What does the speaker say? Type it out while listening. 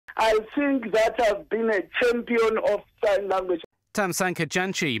I think that I've been a champion of sign language. Thamsanqa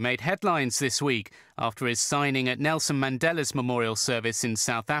Jantjie made headlines this week after his signing at Nelson Mandela's memorial service in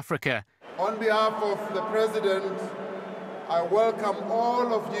South Africa. On behalf of the President, I welcome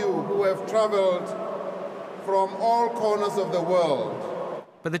all of you who have travelled from all corners of the world.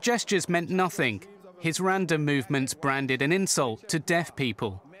 But the gestures meant nothing. His random movements branded an insult to deaf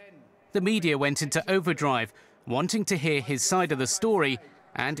people. The media went into overdrive, wanting to hear his side of the story,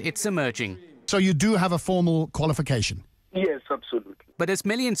 and it's emerging. So you do have a formal qualification? Yes, absolutely. But as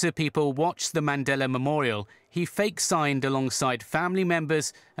millions of people watched the Mandela Memorial, he fake-signed alongside family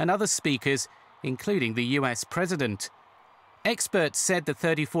members and other speakers, including the US president. Experts said the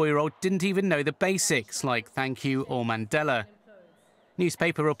 34-year-old didn't even know the basics, like thank you or Mandela.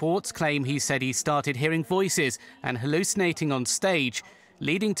 Newspaper reports claim he said he started hearing voices and hallucinating on stage,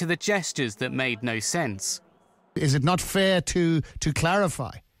 leading to the gestures that made no sense. Is it not fair to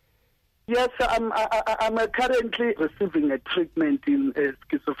clarify? Yes, I'm currently receiving a treatment in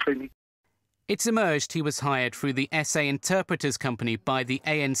schizophrenic. It's emerged he was hired through the SA Interpreters Company by the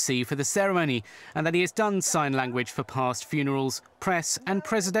ANC for the ceremony, and that he has done sign language for past funerals, press and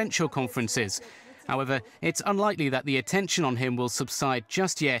presidential conferences. However, it's unlikely that the attention on him will subside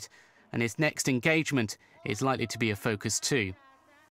just yet, and his next engagement is likely to be a focus too.